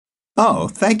Oh,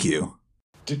 thank you.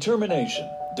 Determination,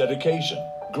 dedication,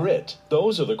 grit.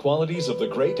 Those are the qualities of the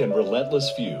great and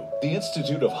relentless few. The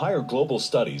Institute of Higher Global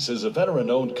Studies is a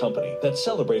veteran-owned company that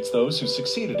celebrates those who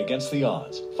succeeded against the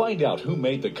odds. Find out who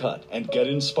made the cut and get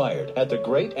inspired at the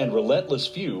Great and Relentless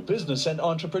Few Business and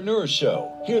Entrepreneurs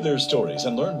Show. Hear their stories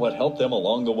and learn what helped them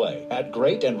along the way at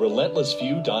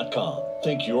greatandrelentlessfew.com.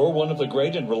 Think you're one of the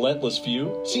great and relentless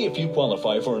few? See if you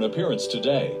qualify for an appearance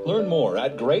today. Learn more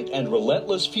at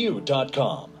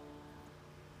greatandrelentlessfew.com.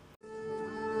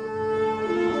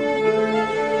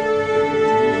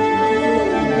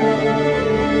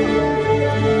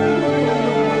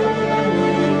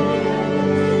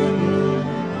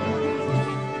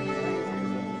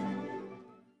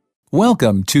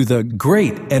 Welcome to the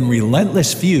Great and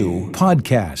Relentless Few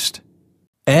podcast.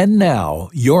 And now,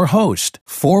 your host,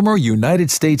 former United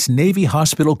States Navy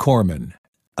Hospital Corpsman,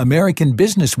 American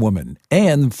businesswoman,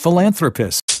 and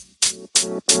philanthropist.